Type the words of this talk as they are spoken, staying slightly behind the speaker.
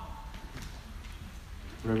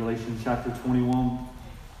Revelation chapter 21,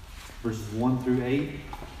 verses 1 through 8.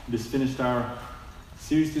 We just finished our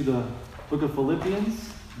series through the book of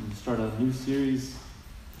Philippians. We'll start a new series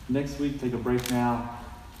next week. Take a break now.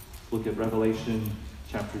 Look at Revelation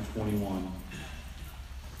chapter 21.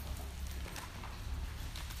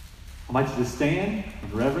 I'd like you to stand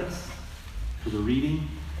in reverence for the reading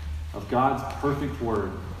of God's perfect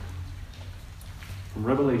word from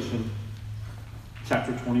Revelation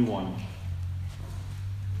chapter 21,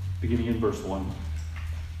 beginning in verse 1.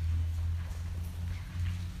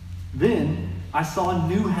 Then I saw a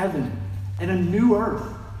new heaven and a new earth,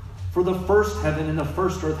 for the first heaven and the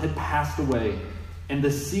first earth had passed away, and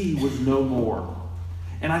the sea was no more.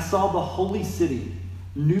 And I saw the holy city,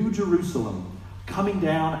 New Jerusalem, coming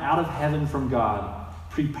down out of heaven from God,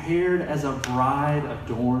 prepared as a bride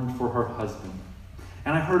adorned for her husband.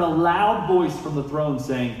 And I heard a loud voice from the throne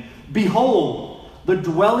saying, "Behold, the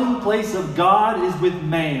dwelling place of God is with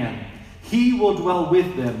man. He will dwell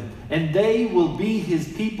with them, and they will be his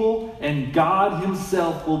people, and God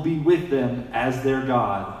himself will be with them as their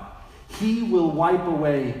God. He will wipe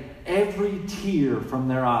away every tear from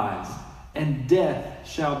their eyes, and death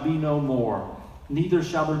shall be no more. Neither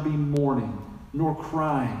shall there be mourning, nor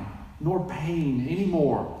crying, nor pain any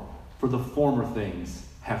more, for the former things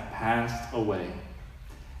have passed away."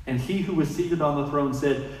 And he who was seated on the throne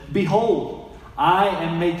said, "Behold, I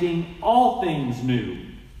am making all things new."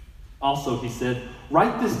 Also he said,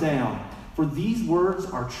 "Write this down, for these words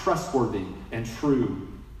are trustworthy and true."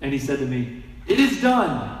 And he said to me, "It is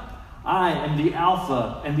done. I am the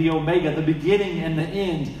Alpha and the Omega, the beginning and the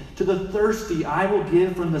end. To the thirsty I will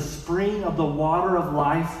give from the spring of the water of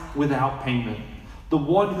life without payment. The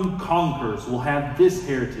one who conquers will have this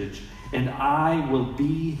heritage, and I will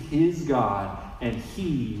be his God, and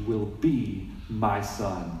he will be my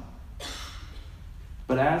son.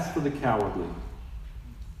 But as for the cowardly,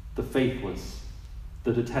 the faithless,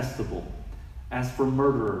 the detestable, as for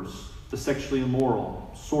murderers, the sexually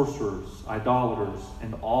immoral, sorcerers, idolaters,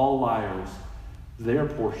 and all liars, their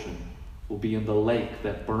portion will be in the lake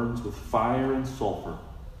that burns with fire and sulfur,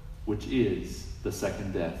 which is the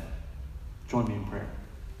second death." Join me in prayer.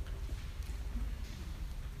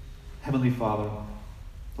 Heavenly Father,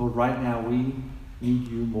 Lord, right now we need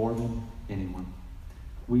you more than anyone.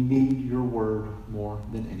 We need your word more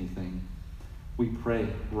than anything. We pray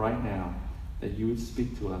right now that you would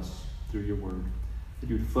speak to us through your word, that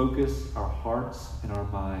you would focus our hearts and our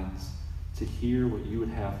minds to hear what you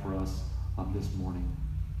would have for us on this morning.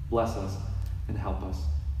 Bless us and help us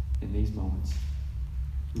in these moments.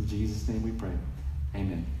 In Jesus' name we pray.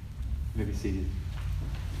 Amen. You may be seated.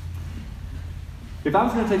 If I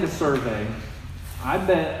was going to take a survey, I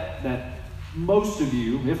bet that most of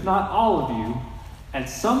you, if not all of you, at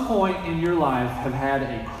some point in your life have had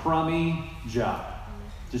a crummy job.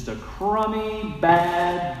 Just a crummy,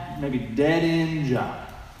 bad, maybe dead-end job.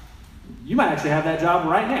 You might actually have that job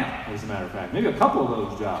right now, as a matter of fact. Maybe a couple of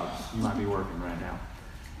those jobs you might be working right now.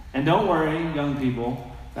 And don't worry, young people,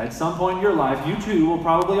 at some point in your life, you too will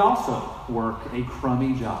probably also work a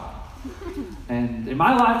crummy job. And in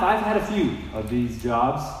my life, I've had a few of these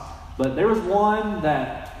jobs, but there was one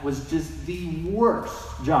that was just the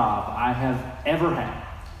worst job I have ever had.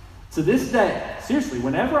 To this day, seriously,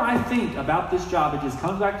 whenever I think about this job, it just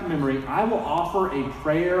comes back to memory. I will offer a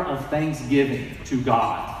prayer of thanksgiving to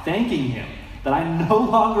God, thanking him that I no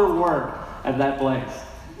longer work at that place.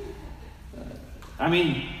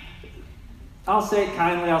 I'll say it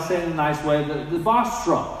kindly, I'll say it in a nice way. The boss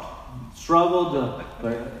struggled.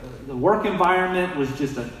 The work environment was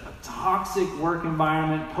just a toxic work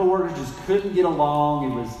environment. Coworkers just couldn't get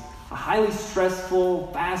along. It was a highly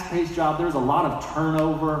stressful, fast-paced job. There was a lot of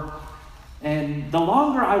turnover. And the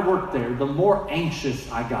longer I worked there, the more anxious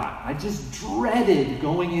I got. I just dreaded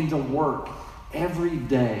going into work every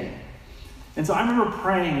day. And so I remember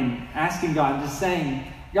praying and asking God and just saying,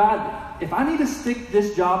 "God, if I need to stick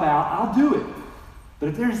this job out, I'll do it. But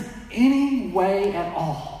if there's any way at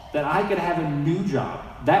all that I could have a new job,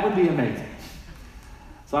 that would be amazing."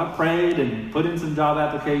 So I prayed and put in some job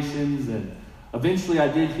applications, and eventually I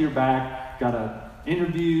did hear back, got an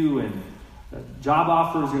interview, and the job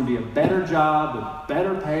offer was going to be a better job with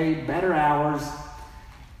better pay, better hours.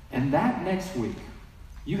 And that next week,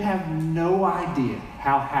 you have no idea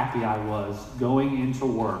how happy I was going into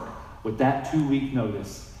work with that 2-week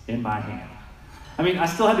notice in my hand. I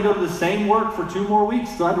still had to go to the same work for 2 more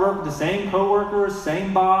weeks. Still had to work with the same coworkers,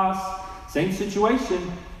 same boss, same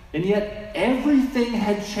situation. And yet everything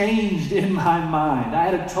had changed in my mind. I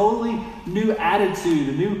had a totally new attitude,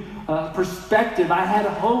 a new perspective. I had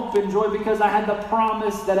hope and joy because I had the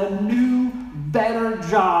promise that a new, better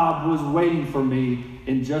job was waiting for me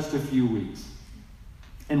in just a few weeks.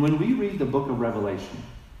 And when we read the book of Revelation,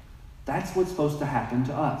 that's what's supposed to happen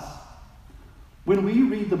to us. When we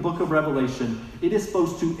read the book of Revelation, it is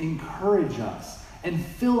supposed to encourage us and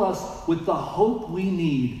fill us with the hope we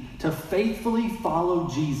need to faithfully follow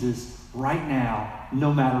Jesus right now,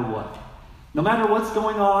 no matter what. No matter what's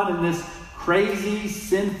going on in this crazy,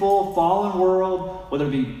 sinful, fallen world, whether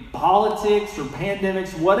it be politics or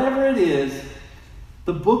pandemics, whatever it is,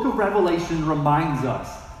 the book of Revelation reminds us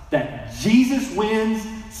that Jesus wins,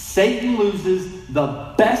 Satan loses,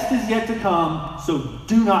 the best is yet to come, so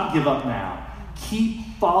do not give up now.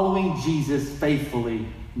 Keep following Jesus faithfully,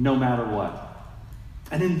 no matter what.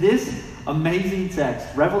 And in this amazing text,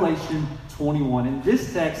 Revelation 21, in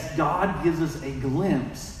this text, God gives us a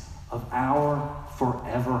glimpse of our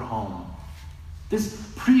forever home. This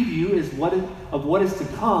preview of what is to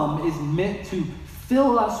come is meant to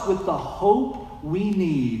fill us with the hope we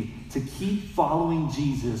need to keep following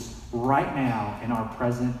Jesus right now in our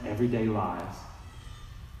present everyday lives.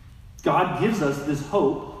 God gives us this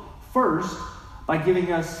hope first by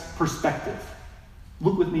giving us perspective.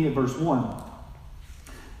 Look with me at verse 1.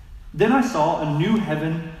 Then I saw a new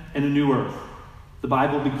heaven and a new earth. The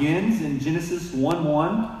Bible begins in Genesis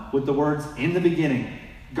 1:1 with the words, "In the beginning,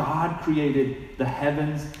 God created the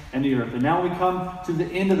heavens and the earth." And now we come to the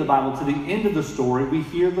end of the Bible, to the end of the story. We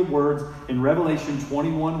hear the words in Revelation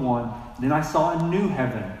 21:1, "Then I saw a new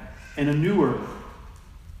heaven and a new earth."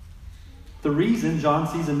 The reason John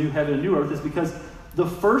sees a new heaven and a new earth is because the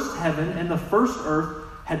first heaven and the first earth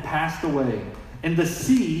had passed away, and the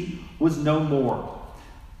sea was no more.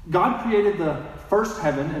 God created the first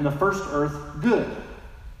heaven and the first earth good.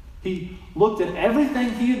 He looked at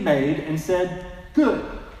everything he had made and said, good.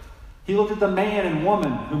 He looked at the man and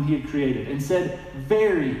woman whom he had created and said,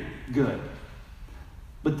 very good.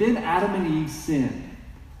 But then Adam and Eve sinned.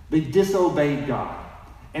 They disobeyed God.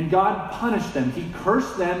 And God punished them. He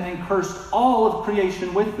cursed them and cursed all of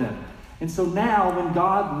creation with them. And so now when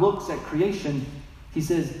God looks at creation, he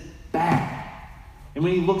says, bad. And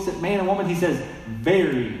when he looks at man and woman, he says,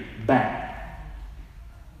 very bad.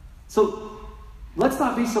 So let's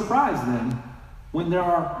not be surprised then when there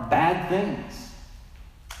are bad things.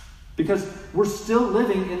 Because we're still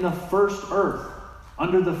living in the first earth,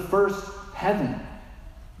 under the first heaven.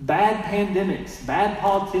 Bad pandemics, bad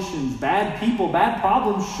politicians, bad people, bad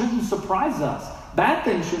problems shouldn't surprise us. Bad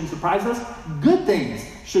things shouldn't surprise us. Good things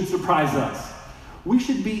should surprise us. We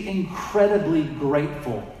should be incredibly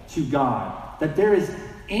grateful to God that there is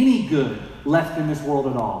any good left in this world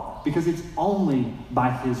at all, because it's only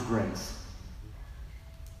by His grace.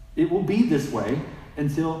 It will be this way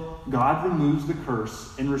until God removes the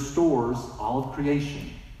curse and restores all of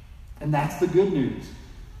creation. And that's the good news.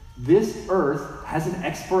 This earth has an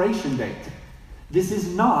expiration date. This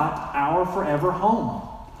is not our forever home.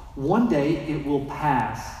 One day it will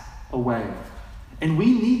pass away. And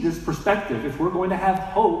we need this perspective if we're going to have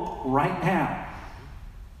hope right now.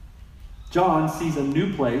 John sees a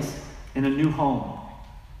new place and a new home.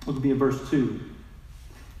 Look at me at verse 2.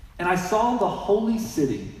 And I saw the holy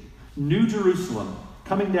city, New Jerusalem,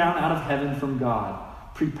 coming down out of heaven from God,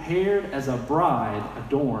 prepared as a bride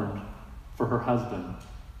adorned for her husband.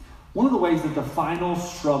 One of the ways that the final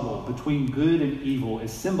struggle between good and evil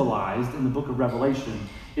is symbolized in the book of Revelation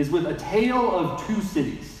is with a tale of two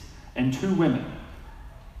cities and two women.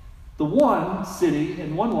 The one city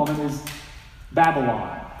and one woman is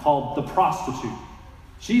Babylon, called the prostitute.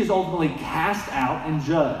 She is ultimately cast out and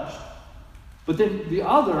judged. But then the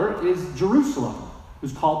other is Jerusalem,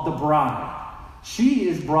 who's called the bride. She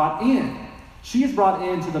is brought in. She is brought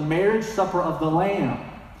into the marriage supper of the Lamb.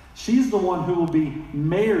 She's the one who will be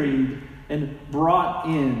married and brought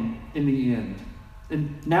in the end.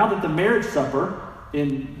 And now that the marriage supper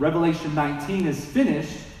in Revelation 19 is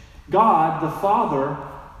finished, God, the Father,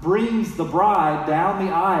 brings the bride down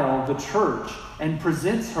the aisle, the church, and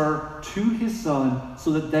presents her to His Son so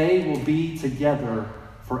that they will be together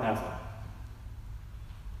forever.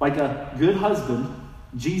 Like a good husband,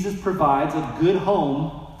 Jesus provides a good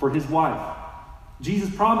home for His wife.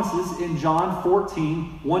 Jesus promises in John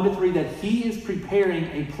 14, 1-3, that He is preparing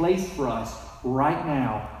a place for us right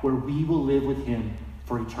now where we will live with Him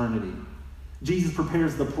for eternity. Jesus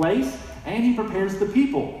prepares the place and He prepares the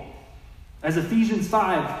people. As Ephesians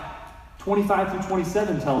 5,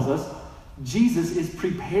 25-27 tells us, Jesus is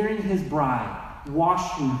preparing His bride,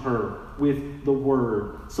 washing her with the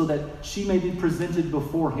Word, so that she may be presented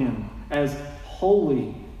before Him as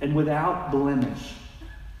holy and without blemish.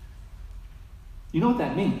 You know what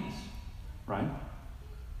that means, right?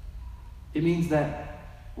 It means that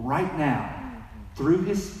right now, through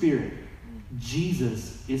His Spirit,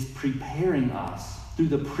 Jesus is preparing us through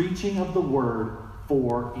the preaching of the word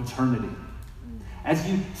for eternity. As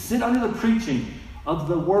you sit under the preaching of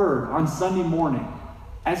the word on Sunday morning,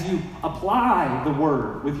 as you apply the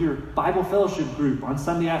word with your Bible fellowship group on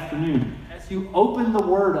Sunday afternoon, as you open the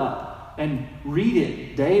word up and read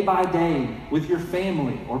it day by day with your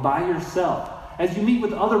family or by yourself, as you meet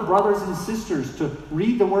with other brothers and sisters to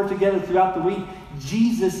read the word together throughout the week,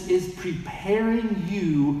 Jesus is preparing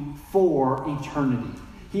you for eternity.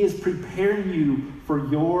 He is preparing you for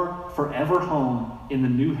your forever home in the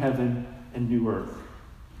new heaven and new earth.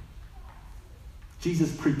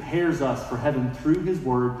 Jesus prepares us for heaven through his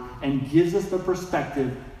word and gives us the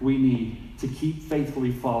perspective we need to keep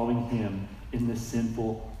faithfully following him in this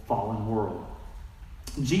sinful, fallen world.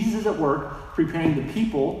 Jesus is at work preparing the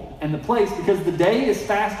people and the place because the day is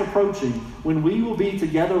fast approaching when we will be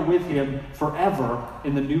together with him forever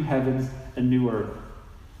in the new heavens and new earth.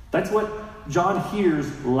 That's what John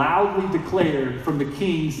hears loudly declared from the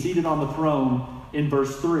king seated on the throne in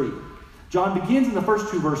verse 3. John begins in the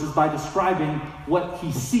first two verses by describing what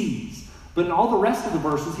he sees. But in all the rest of the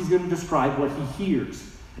verses, he's going to describe what he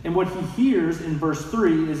hears. And what he hears in verse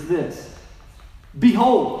 3 is this: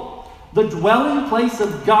 Behold, the dwelling place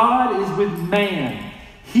of God is with man.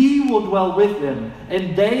 He will dwell with them,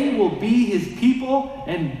 and they will be his people,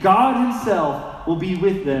 and God himself will be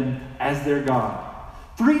with them as their God.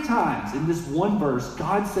 3 times in this one verse,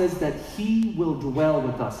 God says that he will dwell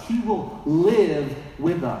with us. He will live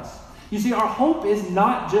with us. You see, our hope is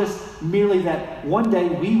not just merely that one day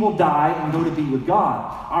we will die and go to be with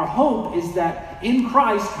God. Our hope is that in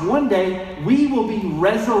Christ, one day we will be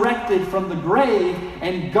resurrected from the grave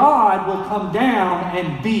and God will come down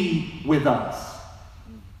and be with us.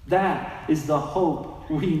 That is the hope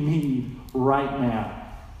we need right now.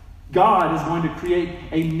 God is going to create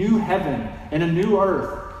a new heaven and a new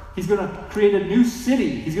earth. He's going to create a new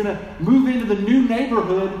city. He's going to move into the new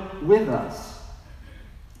neighborhood with us.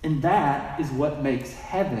 And that is what makes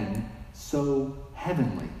heaven so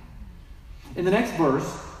heavenly. In the next verse,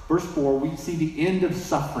 verse 4, we see the end of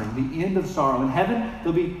suffering, the end of sorrow. In heaven,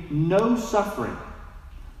 there'll be no suffering.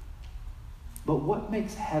 But what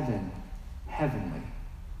makes heaven heavenly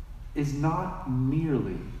is not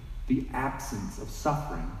merely the absence of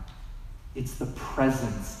suffering. It's the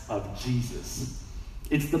presence of Jesus.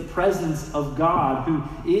 It's the presence of God who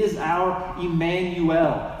is our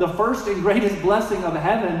Emmanuel. The first and greatest blessing of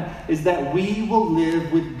heaven is that we will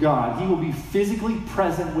live with God. He will be physically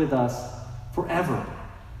present with us forever.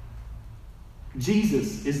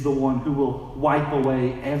 Jesus is the one who will wipe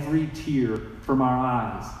away every tear from our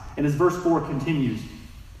eyes. And as verse 4 continues,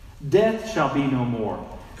 death shall be no more.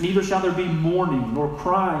 Neither shall there be mourning, nor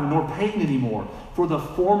crying, nor pain anymore, for the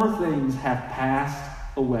former things have passed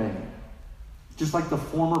away. Just like the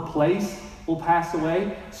former place will pass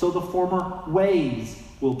away, so the former ways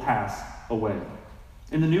will pass away.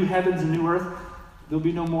 In the new heavens and new earth, there'll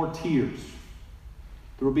be no more tears.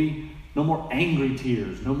 There will be no more angry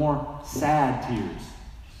tears, no more sad tears.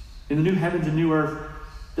 In the new heavens and new earth,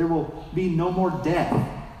 there will be no more death.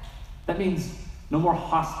 That means no more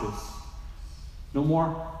hospice, no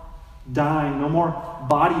more dying, no more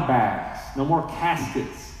body bags, no more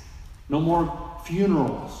caskets, no more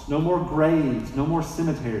funerals, no more graves, no more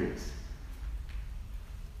cemeteries.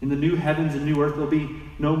 In the new heavens and new earth, there'll be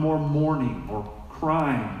no more mourning or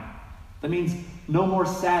crying. That means no more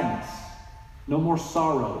sadness, no more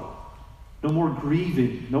sorrow, no more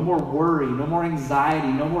grieving, no more worry, no more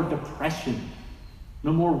anxiety, no more depression,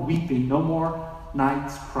 no more weeping, no more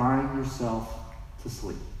nights crying yourself to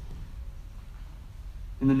sleep.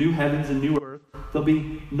 In the new heavens and new earth, there'll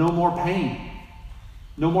be no more pain.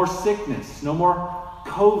 No more sickness, no more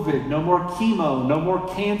COVID, no more chemo, no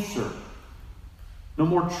more cancer, no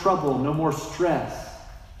more trouble, no more stress,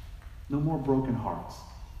 no more broken hearts.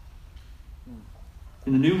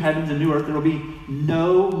 In the new heavens and new earth, there will be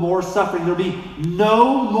no more suffering. There will be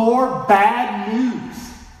no more bad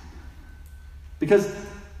news. Because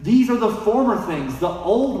these are the former things, the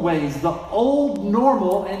old ways, the old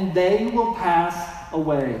normal, and they will pass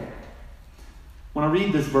away. When I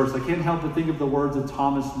read this verse, I can't help but think of the words of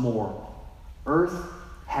Thomas More. Earth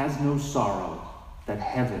has no sorrow that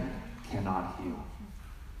heaven cannot heal.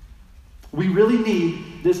 We really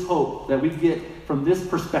need this hope that we get from this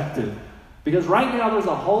perspective. Because right now there's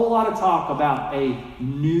a whole lot of talk about a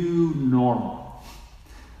new normal.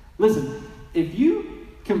 Listen, if you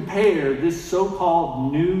compare this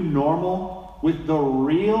so-called new normal with the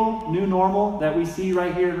real new normal that we see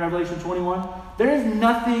right here in Revelation 21, there is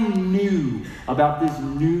nothing new about this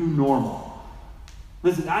new normal.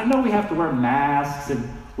 Listen, I know we have to wear masks and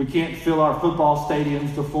We can't fill our football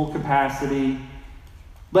stadiums to full capacity.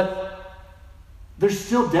 But there's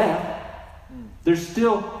still death. There's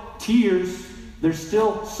still tears. There's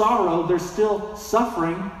still sorrow. There's still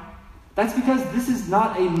suffering. That's because this is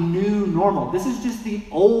not a new normal. This is just the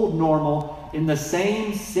old normal in the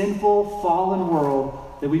same sinful, fallen world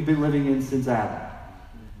that we've been living in since Adam.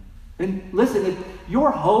 And listen, if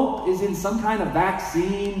your hope is in some kind of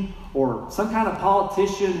vaccine or some kind of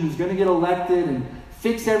politician who's going to get elected and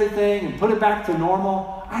fix everything and put it back to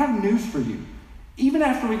normal, I have news for you. Even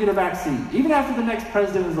after we get a vaccine, even after the next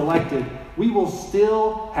president is elected, we will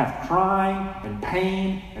still have crying and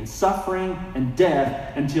pain and suffering and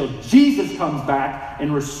death until Jesus comes back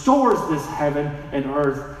and restores this heaven and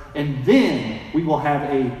earth, and then we will have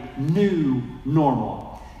a new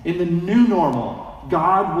normal. In the new normal,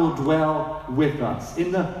 God will dwell with us.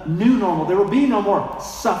 In the new normal, there will be no more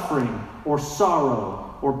suffering or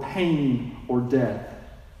sorrow or pain or death.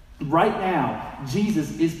 Right now,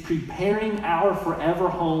 Jesus is preparing our forever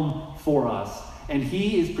home for us, and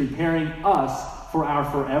he is preparing us for our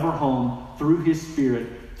forever home through his Spirit,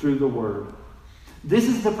 through the Word. This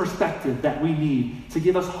is the perspective that we need to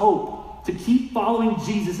give us hope, to keep following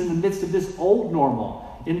Jesus in the midst of this old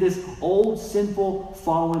normal, in this old, sinful,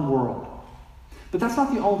 fallen world. But that's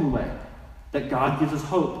not the only way that God gives us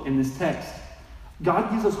hope in this text.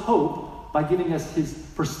 God gives us hope by giving us his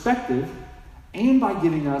perspective and by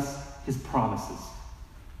giving us his promises.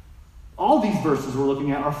 All these verses we're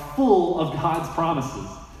looking at are full of God's promises.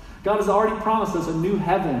 God has already promised us a new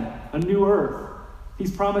heaven, a new earth.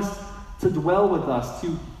 He's promised to dwell with us,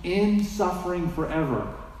 to end suffering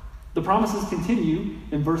forever. The promises continue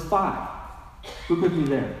in verse 5. Look with me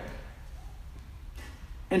there.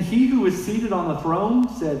 And he who is seated on the throne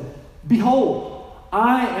said, "Behold,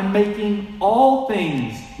 I am making all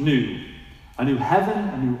things new. A new heaven,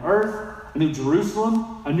 a new earth, a new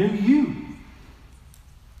Jerusalem, a new you."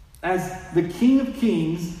 As the King of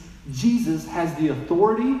Kings, Jesus has the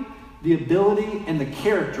authority, the ability, and the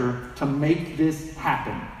character to make this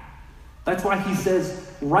happen. That's why he says,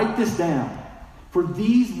 write this down, for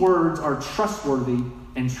these words are trustworthy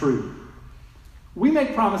and true. We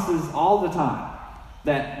make promises all the time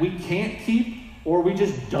that we can't keep or we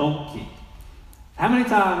just don't keep. How many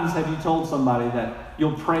times have you told somebody that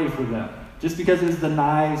you'll pray for them just because it's the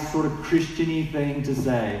nice sort of Christian-y thing to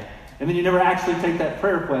say, and then you never actually take that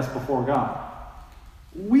prayer request before God?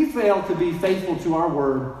 We fail to be faithful to our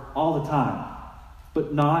word all the time,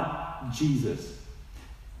 but not Jesus.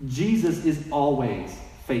 Jesus is always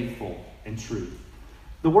faithful and true.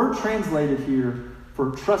 The word translated here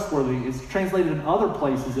for trustworthy is translated in other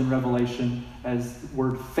places in Revelation as the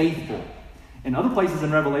word faithful. In other places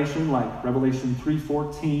in Revelation, like Revelation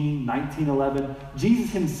 3:14, 19:11,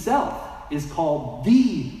 Jesus himself is called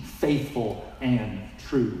the faithful and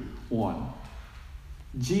true one.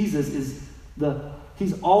 Jesus is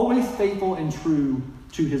he's always faithful and true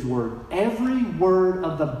to his word. Every word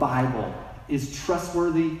of the Bible is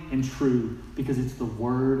trustworthy and true because it's the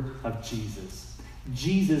word of Jesus.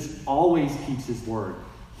 Jesus always keeps his word.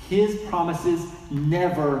 His promises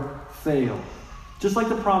never fail. Just like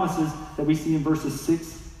the promises that we see in verses 6,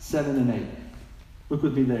 7, and 8. Look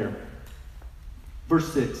with me there.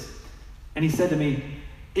 Verse 6. And he said to me,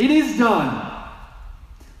 "It is done."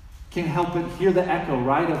 Can't help but hear the echo,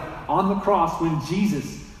 right? On the cross, when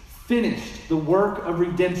Jesus finished the work of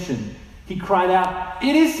redemption, he cried out,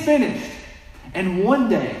 "It is finished." And one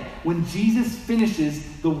day, when Jesus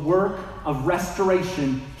finishes the work of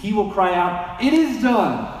restoration, he will cry out, "It is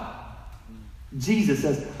done." Jesus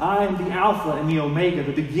says, "I am the Alpha and the Omega,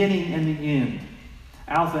 the beginning and the end."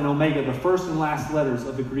 Alpha and Omega, the first and last letters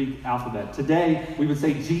of the Greek alphabet. Today, we would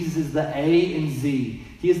say Jesus is the A and Z.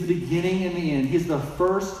 He is the beginning and the end. He is the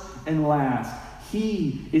first and last.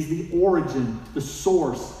 He is the origin, the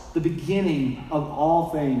source, the beginning of all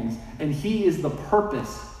things. And he is the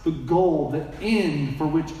purpose, the goal, the end for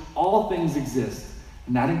which all things exist.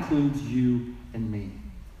 And that includes you and me.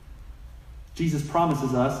 Jesus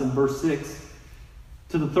promises us in verse 6,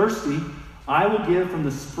 "To the thirsty, I will give from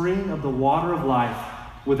the spring of the water of life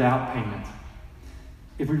without payment."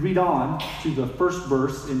 If we read on to the first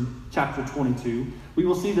verse in chapter 22, we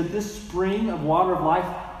will see that this spring of water of life,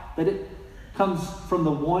 that it comes from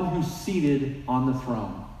the one who's seated on the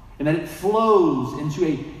throne, and that it flows into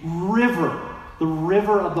a river, the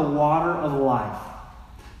river of the water of life.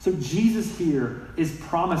 So Jesus here is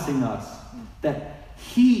promising us that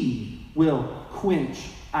he will quench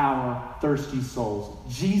our thirsty souls.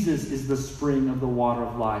 Jesus is the spring of the water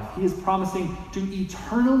of life. He is promising to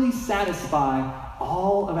eternally satisfy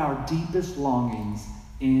all of our deepest longings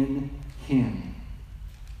in him.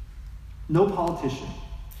 No politician,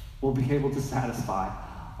 will be able to satisfy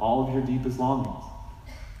all of your deepest longings.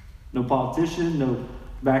 No politician, no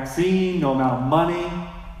vaccine, no amount of money,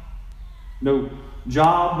 no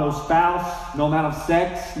job, no spouse, no amount of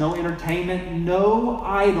sex, no entertainment, no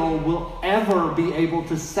idol will ever be able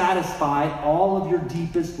to satisfy all of your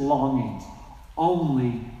deepest longings.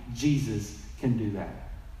 Only Jesus can do that.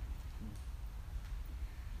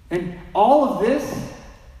 And all of this,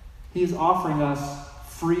 he is offering us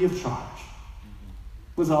free of charge.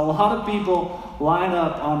 Because a lot of people line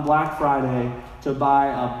up on Black Friday to buy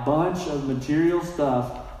a bunch of material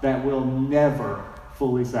stuff that will never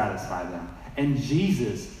fully satisfy them. And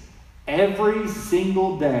Jesus, every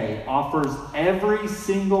single day, offers every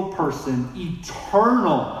single person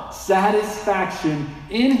eternal satisfaction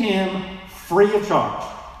in him free of charge.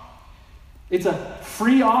 It's a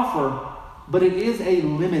free offer, but it is a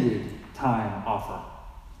limited time offer.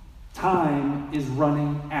 Time is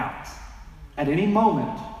running out. At any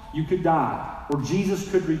moment, you could die, or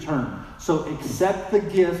Jesus could return. So accept the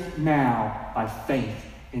gift now by faith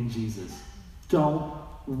in Jesus. Don't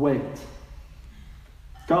wait.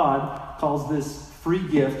 God calls this free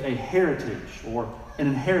gift a heritage or an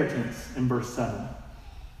inheritance in verse 7.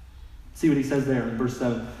 See what he says there in verse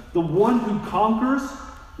 7. The one who conquers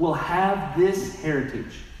will have this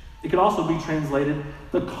heritage. It could also be translated,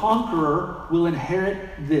 the conqueror will inherit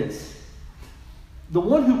this. The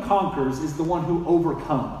one who conquers is the one who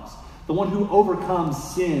overcomes. The one who overcomes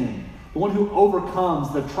sin. The one who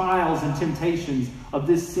overcomes the trials and temptations of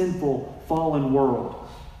this sinful, fallen world.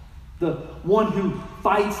 The one who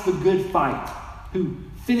fights the good fight. Who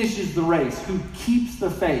finishes the race. Who keeps the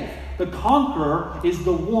faith. The conqueror is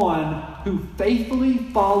the one who faithfully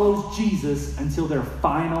follows Jesus until their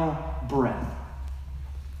final breath.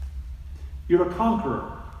 You're a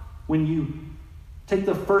conqueror when you take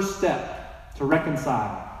the first step to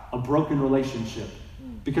reconcile a broken relationship,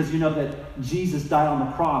 because you know that Jesus died on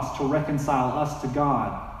the cross to reconcile us to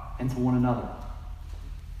God and to one another.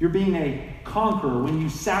 You're being a conqueror when you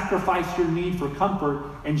sacrifice your need for comfort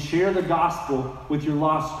and share the gospel with your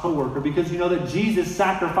lost coworker, because you know that Jesus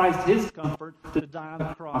sacrificed his comfort to die on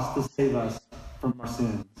the cross to save us from our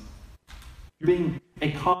sins. You're being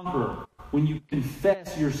a conqueror when you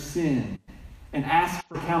confess your sin and ask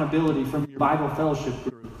for accountability from your Bible fellowship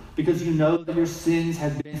group, because you know that your sins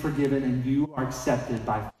have been forgiven and you are accepted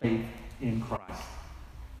by faith in Christ.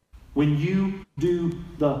 When you do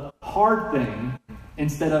the hard thing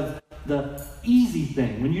instead of the easy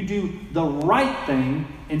thing. When you do the right thing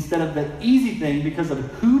instead of the easy thing because of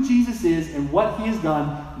who Jesus is and what he has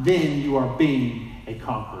done, then you are being a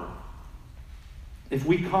conqueror. If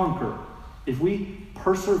we conquer, if we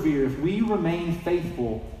persevere, if we remain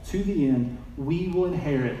faithful to the end, we will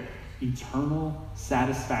inherit eternal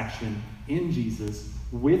satisfaction in Jesus,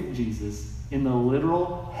 with Jesus, in the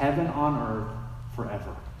literal heaven on earth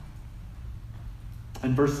forever.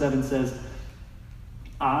 And verse 7 says,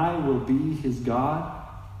 I will be his God,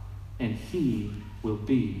 and he will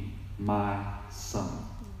be my son.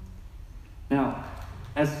 Now,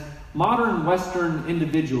 as modern Western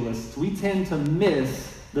individualists, we tend to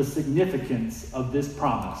miss the significance of this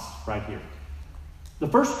promise right here. The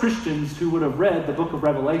first Christians who would have read the book of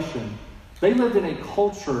Revelation, they lived in a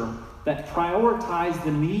culture that prioritized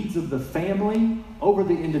the needs of the family over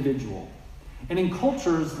the individual. And in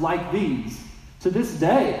cultures like these, to this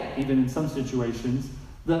day, even in some situations,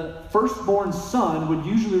 the firstborn son would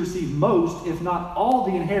usually receive most, if not all,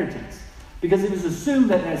 the inheritance, because it was assumed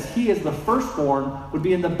that as he, as the firstborn, would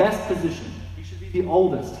be in the best position. He should be the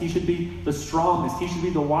oldest. He should be the strongest. He should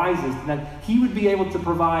be the wisest. And that he would be able to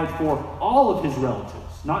provide for all of his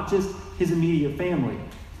relatives, not just his immediate family.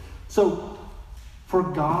 So, for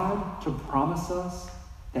God to promise us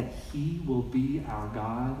that he will be our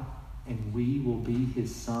God and we will be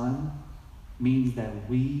his son means that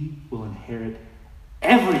we will inherit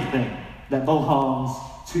everything that belongs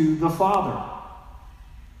to the Father.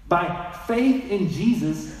 By faith in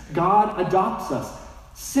Jesus, God adopts us.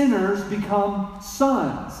 Sinners become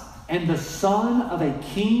sons, and the son of a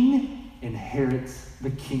king inherits the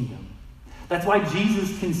kingdom. That's why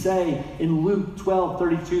Jesus can say in Luke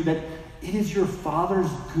 12:32 that it is your Father's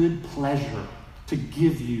good pleasure to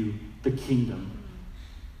give you the kingdom.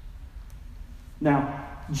 Now,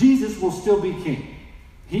 Jesus will still be king.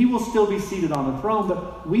 He will still be seated on the throne,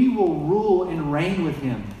 but we will rule and reign with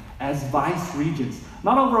him as vice regents.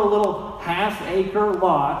 Not over a little half-acre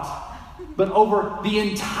lot, but over the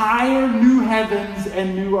entire new heavens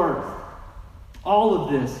and new earth. All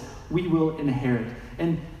of this we will inherit.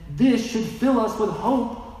 And this should fill us with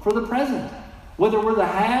hope for the present, whether we're the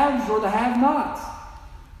haves or the have-nots.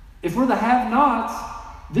 If we're the have-nots,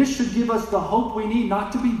 This should give us the hope we need,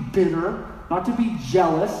 not to be bitter, not to be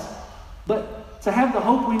jealous, but to have the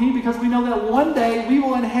hope we need because we know that one day we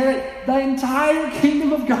will inherit the entire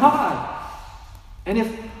kingdom of God. And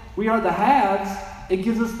if we are the haves, it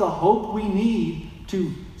gives us the hope we need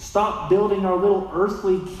to stop building our little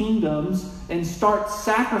earthly kingdoms and start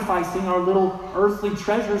sacrificing our little earthly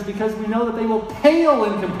treasures because we know that they will pale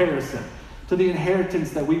in comparison to the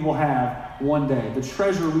inheritance that we will have one day, the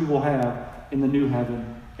treasure we will have in the new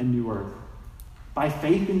heaven and new earth. By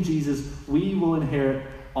faith in Jesus, we will inherit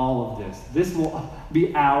all of this. This will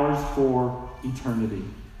be ours for eternity.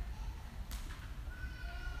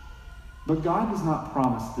 But God does not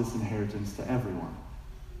promise this inheritance to everyone,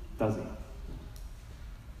 does he?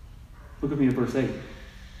 Look at me at verse 8.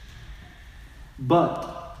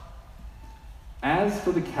 But as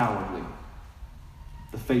for the cowardly,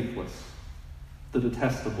 the faithless, the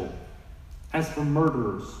detestable, as for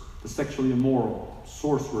murderers, the sexually immoral,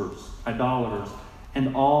 sorcerers, idolaters,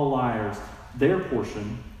 and all liars, their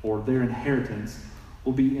portion, or their inheritance,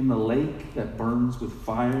 will be in the lake that burns with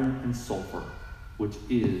fire and sulfur, which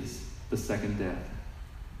is the second death.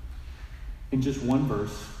 In just one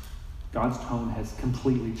verse, God's tone has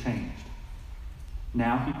completely changed.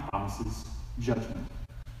 Now he promises judgment.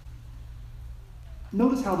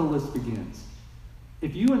 Notice how the list begins.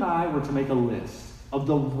 If you and I were to make a list of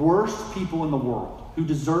the worst people in the world who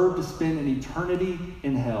deserve to spend an eternity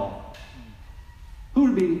in hell, who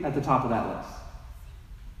would be at the top of that list?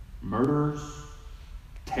 Murderers,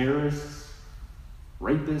 terrorists,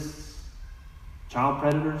 rapists, child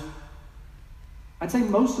predators? I'd say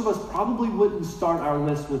most of us probably wouldn't start our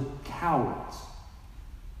list with cowards.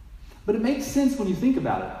 But it makes sense when you think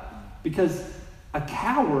about it, because a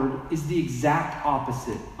coward is the exact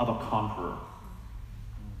opposite of a conqueror.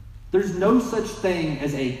 There's no such thing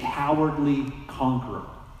as a cowardly conqueror.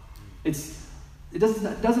 It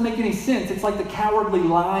doesn't make any sense. It's like the cowardly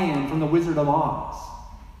lion from The Wizard of Oz.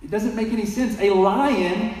 It doesn't make any sense. A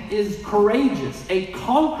lion is courageous. A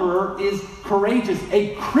conqueror is courageous.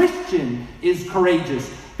 A Christian is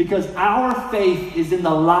courageous because our faith is in the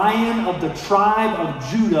Lion of the tribe of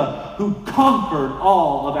Judah who conquered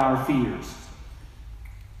all of our fears.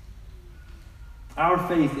 Our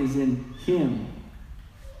faith is in him.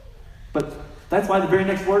 But that's why the very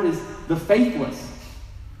next word is the faithless.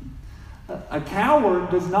 A coward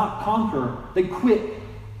does not conquer. They quit.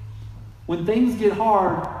 When things get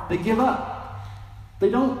hard, they give up. They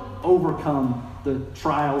don't overcome the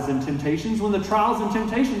trials and temptations. When the trials and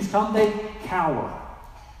temptations come, they cower.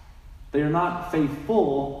 They are not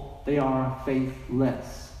faithful, they are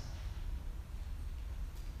faithless.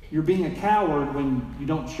 You're being a coward when you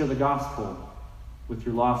don't share the gospel with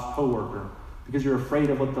your lost coworker because you're afraid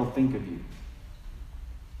of what they'll think of you.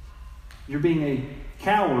 You're being a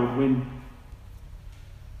coward when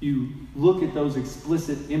you look at those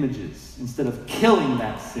explicit images instead of killing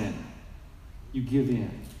that sin. You give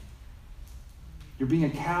in. You're being a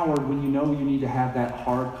coward when you know you need to have that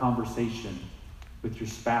hard conversation with your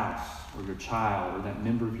spouse or your child or that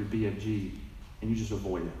member of your BFG, and you just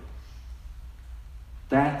avoid it.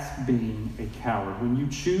 That's being a coward. When you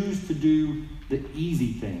choose to do the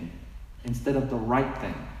easy thing instead of the right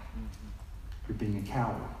thing, you're being a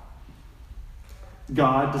coward.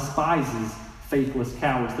 God despises faithless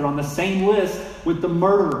cowards. They're on the same list with the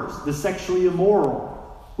murderers, the sexually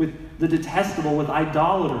immoral, with the detestable, with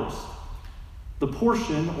idolaters. The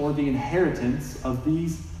portion or the inheritance of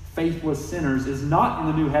these faithless sinners is not in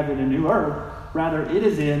the new heaven and new earth. Rather, it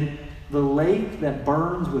is in the lake that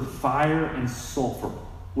burns with fire and sulfur,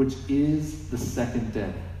 which is the second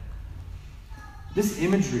death. This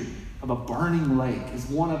imagery of a burning lake is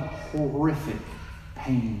one of horrific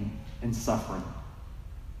pain and suffering.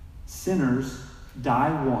 Sinners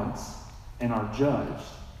die once and are judged,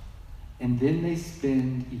 and then they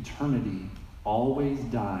spend eternity always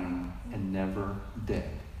dying and never dead.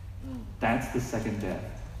 That's the second death.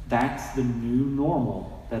 That's the new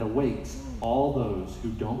normal that awaits all those who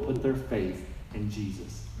don't put their faith in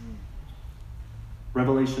Jesus.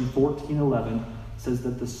 Revelation 14:11 says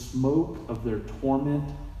that the smoke of their torment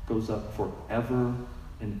goes up forever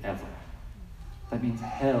and ever. That means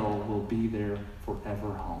hell will be their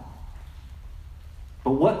forever home.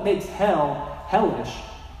 But what makes hell hellish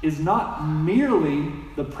is not merely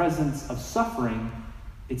the presence of suffering,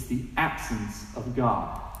 it's the absence of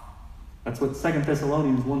God. That's what 2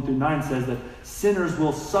 Thessalonians 1-9 says, that sinners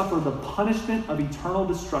will suffer the punishment of eternal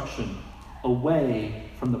destruction away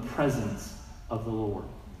from the presence of the Lord.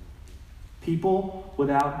 People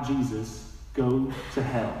without Jesus go to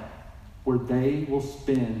hell, where they will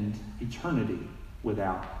spend eternity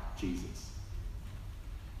without Jesus.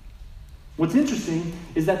 What's interesting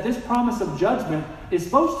is that this promise of judgment is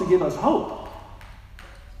supposed to give us hope.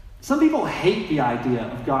 Some people hate the idea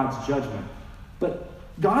of God's judgment, but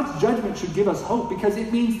God's judgment should give us hope because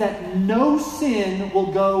it means that no sin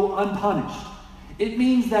will go unpunished. It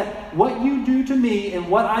means that what you do to me and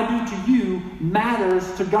what I do to you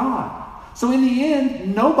matters to God. So in the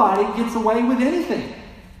end, nobody gets away with anything.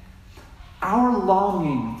 Our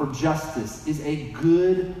longing for justice is a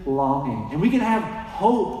good longing. And we can have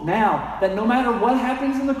hope now that no matter what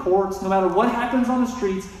happens in the courts, no matter what happens on the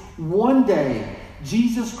streets, one day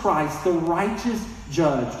Jesus Christ, the righteous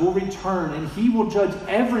judge, will return and he will judge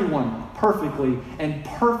everyone perfectly, and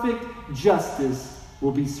perfect justice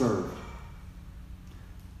will be served.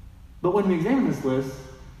 But when we examine this list,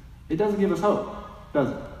 it doesn't give us hope, does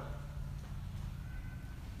it?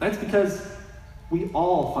 That's because we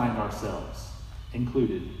all find ourselves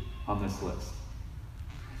included on this list.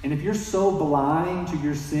 And if you're so blind to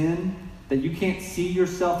your sin that you can't see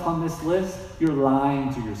yourself on this list, you're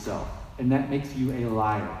lying to yourself. And that makes you a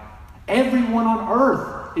liar. Everyone on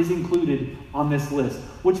earth is included on this list,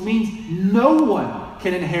 which means no one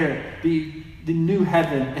can inherit the new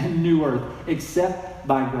heaven and new earth except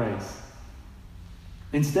by grace.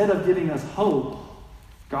 Instead of giving us hope,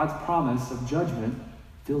 God's promise of judgment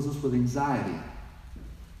fills us with anxiety.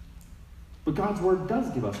 But God's word does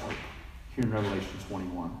give us hope here in Revelation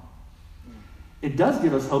 21. It does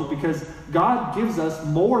give us hope because God gives us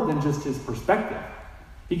more than just his perspective.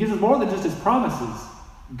 He gives us more than just his promises.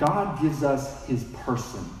 God gives us his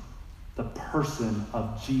person, the person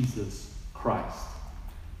of Jesus Christ.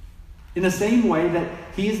 In the same way that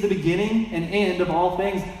he is the beginning and end of all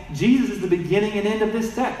things, Jesus is the beginning and end of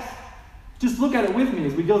this text. Just look at it with me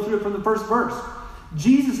as we go through it from the first verse.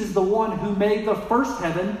 Jesus is the one who made the first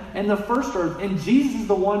heaven and the first earth, and Jesus is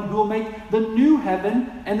the one who will make the new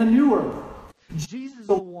heaven and the new earth. Jesus is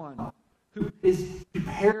the one who is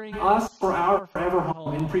preparing us for our forever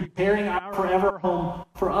home and preparing our forever home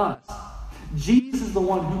for us. Jesus is the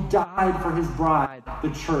one who died for his bride,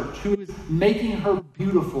 the church, who is making her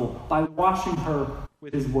beautiful by washing her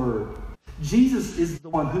with his word. Jesus is the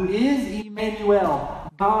one who is Emmanuel,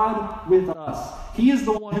 God with us. He is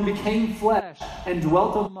the one who became flesh and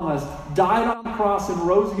dwelt among us, died on the cross and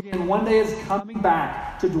rose again. One day is coming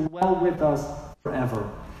back to dwell with us forever.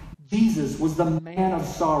 Jesus was the man of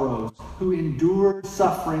sorrows who endured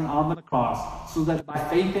suffering on the cross so that by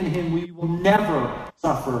faith in him we will never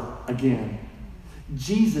suffer again.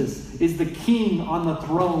 Jesus is the king on the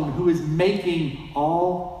throne who is making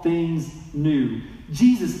all things new.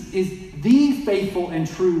 Jesus is the faithful and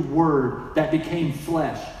true word that became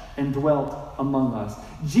flesh and dwelt among us.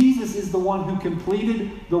 Jesus is the one who completed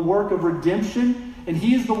the work of redemption, and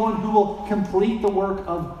he is the one who will complete the work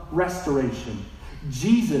of restoration.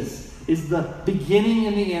 Jesus is the beginning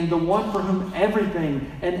and the end, the one for whom everything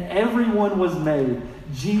and everyone was made.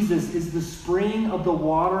 Jesus is the spring of the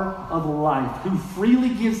water of life, who freely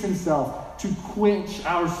gives himself to quench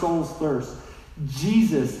our soul's thirst.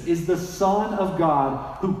 Jesus is the Son of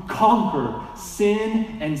God who conquered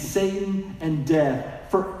sin and Satan and death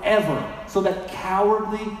forever, so that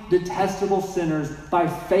cowardly, detestable sinners, by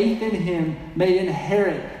faith in him, may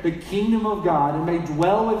inherit the kingdom of God and may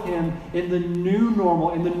dwell with him in the new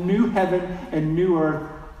normal, in the new heaven and new earth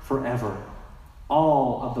forever.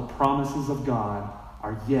 All of the promises of God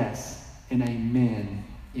are yes and amen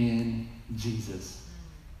in Jesus.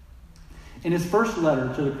 In his first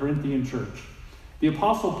letter to the Corinthian church, the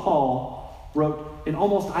Apostle Paul wrote an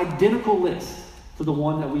almost identical list to the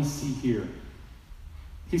one that we see here.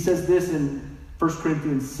 He says this in 1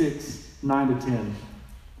 Corinthians 6, 9-10.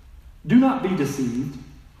 Do not be deceived.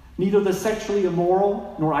 Neither the sexually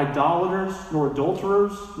immoral, nor idolaters, nor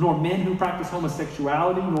adulterers, nor men who practice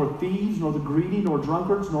homosexuality, nor thieves, nor the greedy, nor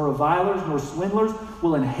drunkards, nor revilers, nor swindlers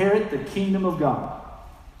will inherit the kingdom of God.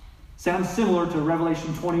 Sounds similar to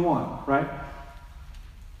Revelation 21, right?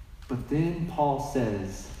 But then Paul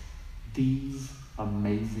says these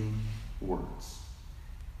amazing words.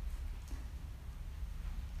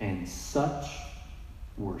 And such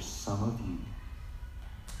were some of you.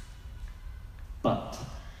 But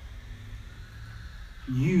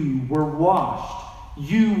you were washed,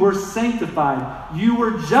 you were sanctified, you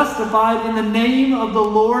were justified in the name of the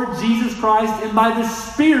Lord Jesus Christ and by the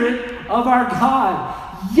Spirit of our God.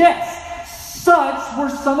 Yes, such were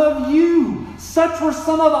some of you. Such were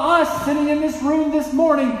some of us sitting in this room this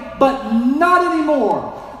morning, but not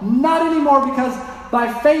anymore. Not anymore, because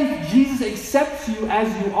by faith, Jesus accepts you as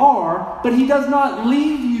you are, but he does not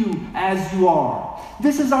leave you as you are.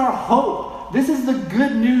 This is our hope. This is the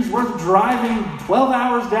good news worth driving 12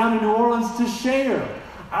 hours down to New Orleans to share.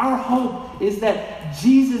 Our hope is that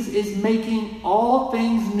Jesus is making all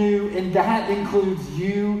things new, and that includes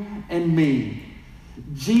you and me.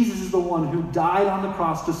 Jesus is the one who died on the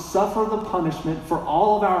cross to suffer the punishment for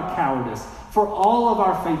all of our cowardice, for all of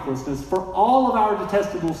our faithlessness, for all of our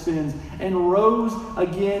detestable sins, and rose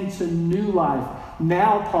again to new life.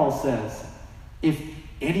 Now, Paul says, if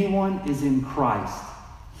anyone is in Christ,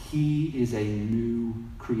 he is a new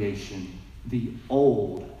creation. The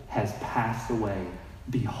old has passed away.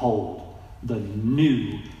 Behold, the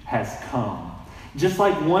new has come. Just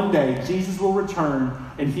like one day Jesus will return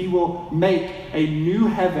and he will make a new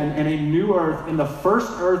heaven and a new earth, and the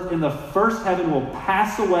first earth and the first heaven will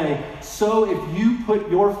pass away. So if you put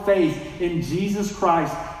your faith in Jesus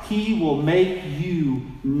Christ, he will make you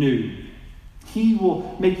new. He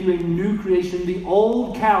will make you a new creation. The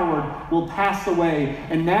old coward will pass away.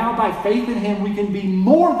 And now by faith in him, we can be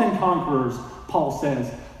more than conquerors, Paul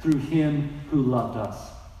says, through him who loved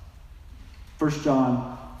us. 1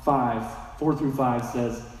 John 5:4-5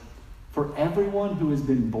 says, for everyone who has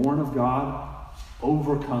been born of God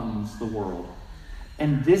overcomes the world.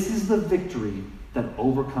 And this is the victory that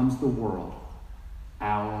overcomes the world,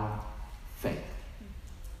 our faith.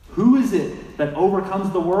 Who is it that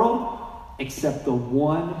overcomes the world? Except the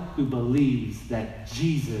one who believes that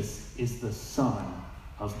Jesus is the Son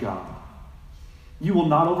of God. You will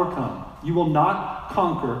not overcome, you will not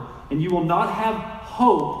conquer, and you will not have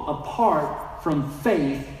hope apart from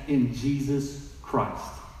faith in Jesus Christ.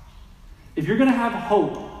 If you're going to have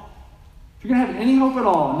hope, if you're going to have any hope at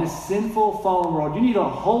all in this sinful, fallen world, you need a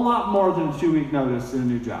whole lot more than a 2-week notice and a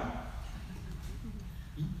new job.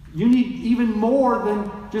 You need even more than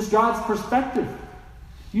just God's perspective.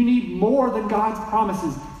 You need more than God's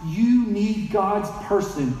promises. You need God's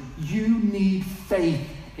person. You need faith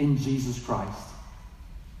in Jesus Christ.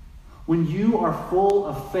 When you are full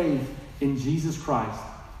of faith in Jesus Christ,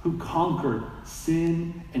 who conquered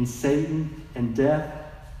sin and Satan and death,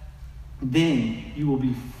 then you will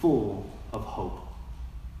be full of hope.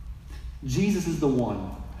 Jesus is the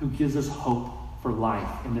one who gives us hope for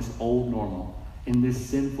life in this old normal, in this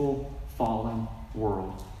sinful, fallen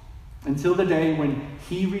world. Until the day when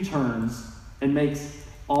he returns and makes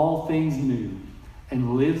all things new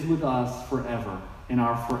and lives with us forever in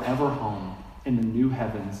our forever home in the new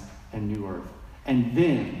heavens and new earth. And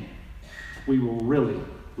then we will really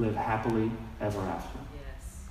live happily ever after.